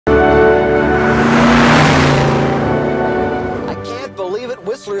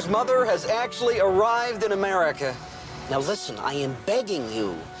Whistler's mother has actually arrived in America. Now listen, I am begging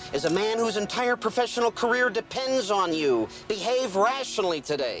you, as a man whose entire professional career depends on you, behave rationally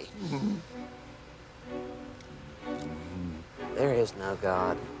today. There is no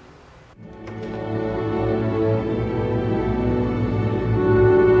God.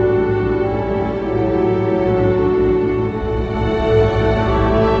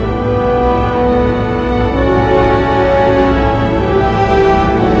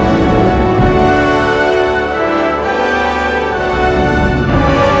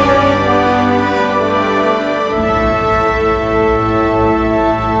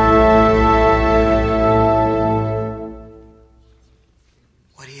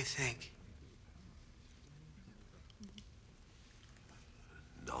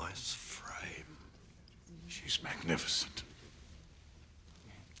 Nice frame. She's magnificent.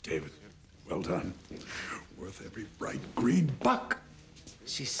 David, well done. Worth every bright green buck.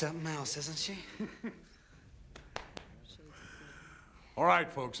 She's something else, isn't she? All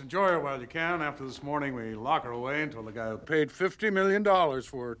right, folks, enjoy her while you can. After this morning, we lock her away until the guy who paid $50 million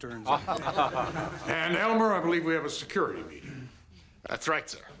for her turns up. And Elmer, I believe we have a security meeting. That's right,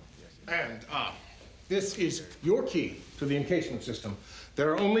 sir. And, this is your key to the encasement system.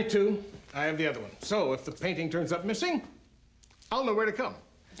 There are only two. I have the other one. So if the painting turns up missing, I'll know where to come.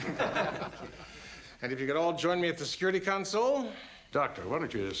 And if you could all join me at the security console. Doctor, why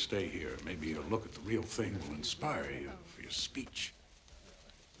don't you just stay here? Maybe a look at the real thing will inspire you for your speech.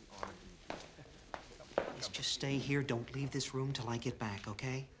 Let's just stay here. Don't leave this room till I get back,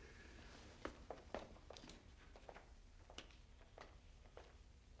 okay?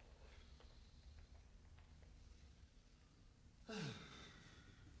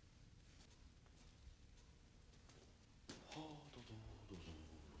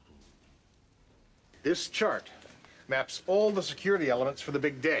 This chart maps all the security elements for the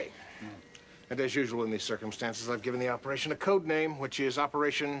big day. And as usual in these circumstances, I've given the operation a code name, which is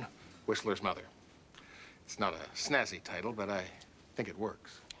Operation Whistler's Mother. It's not a snazzy title, but I think it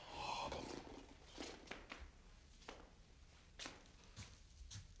works.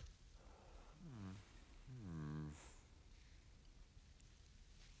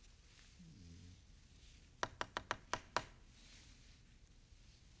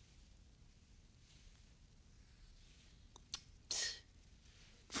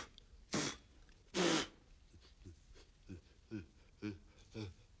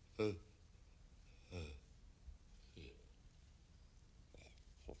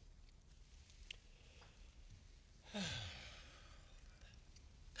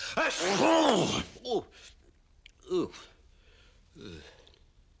 Ooh. Ooh.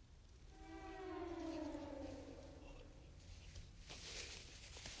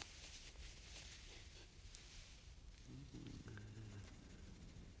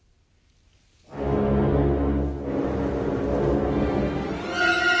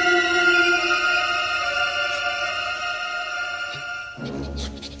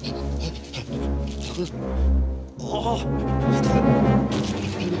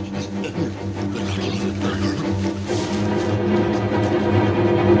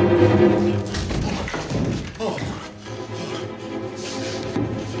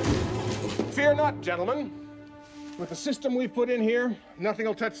 Fear not, gentlemen. With the system we've put in here, nothing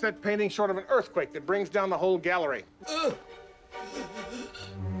will touch that painting short of an earthquake that brings down the whole gallery.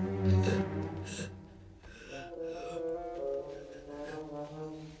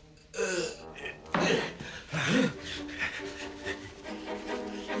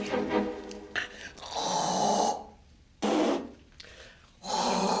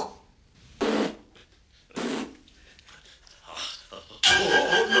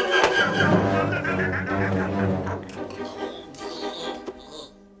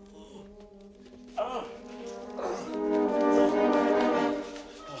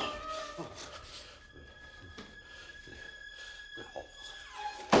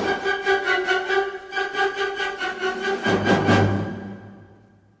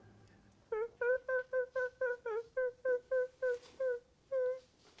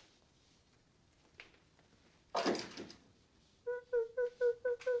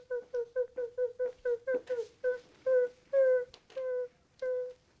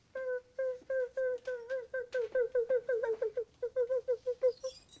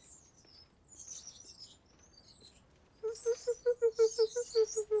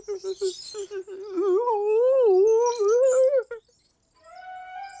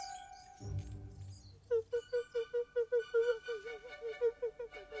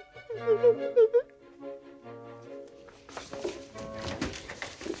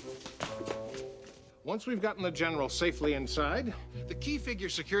 Once we've gotten the general safely inside, the key figure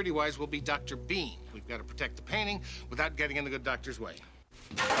security-wise will be Dr. Bean. We've got to protect the painting without getting in the good doctor's way.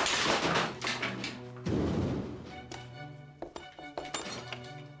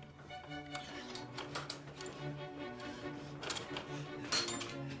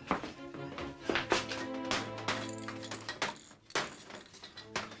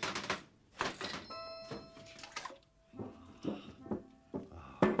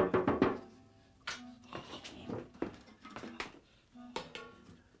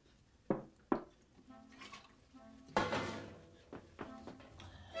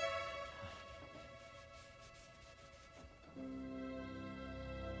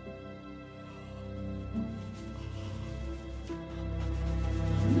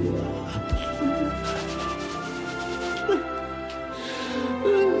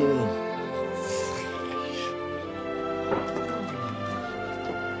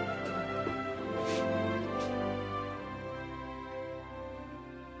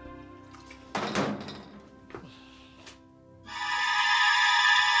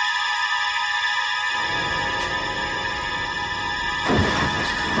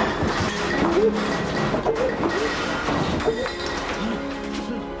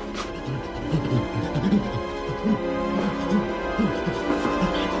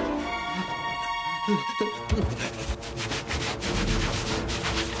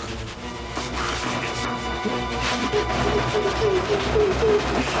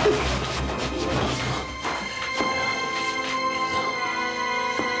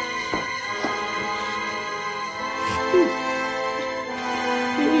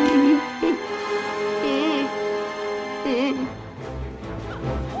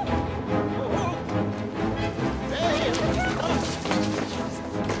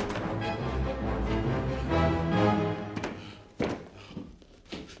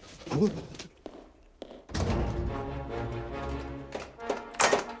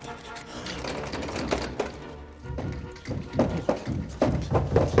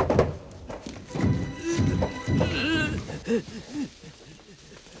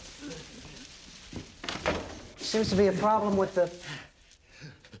 Seems to be a problem with the...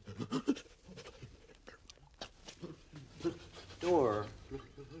 door.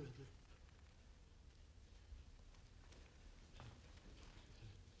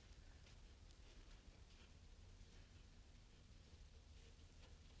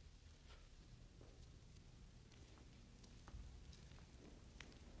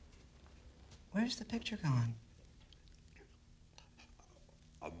 Where's the picture gone?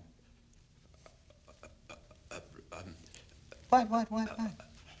 What?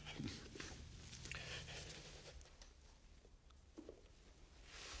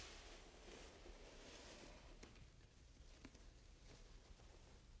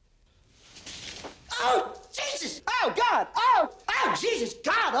 Oh, Jesus! Oh, God! Oh, Jesus!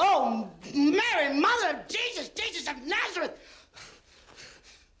 God! Oh, Mary, Mother of Jesus! Jesus of Nazareth!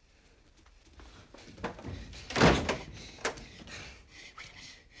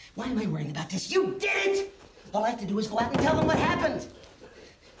 Why am I worrying about this? You did it! All I have to do is go out and tell them what happened.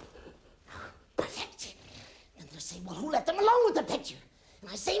 Perfect. And they'll say, well, who left them alone with the picture? And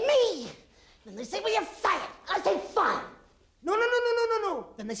I say, me. Then they say, well, you're fired. I say, fine. No.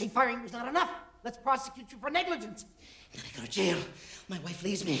 Then they say, firing was not enough. Let's prosecute you for negligence. Then I go to jail. My wife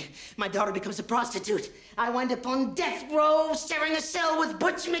leaves me. My daughter becomes a prostitute. I wind up on death row, sharing a cell with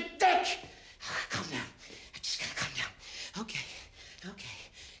Butch McDick. Calm down. I just gotta calm down. Okay.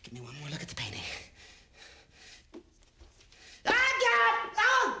 Give me one more look at the painting.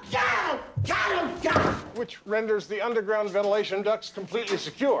 Oh, God! Which renders the underground ventilation ducts completely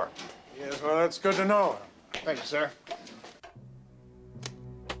secure. Yes, well, that's good to know. Thank you, sir.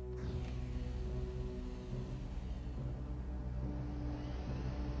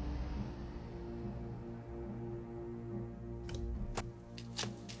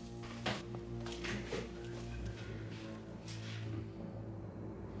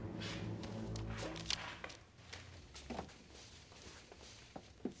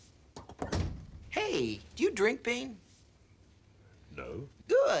 Hey, do you drink, Bean? No.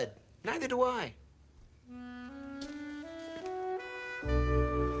 Good. Neither do I.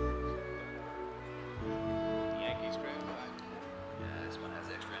 Yankee strip? Yeah, this one has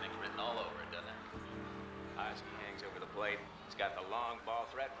extra innings written all over it, doesn't it? Oski hangs over the plate. He's got the long ball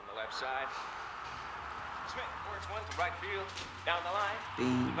threat from the left side. Smith works one to right field. Down the line.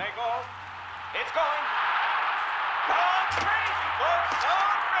 Bean. Play goal. It's going. Gone crazy, folks.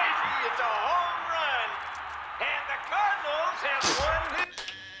 Gone crazy. It's a home run. And the Cardinals have won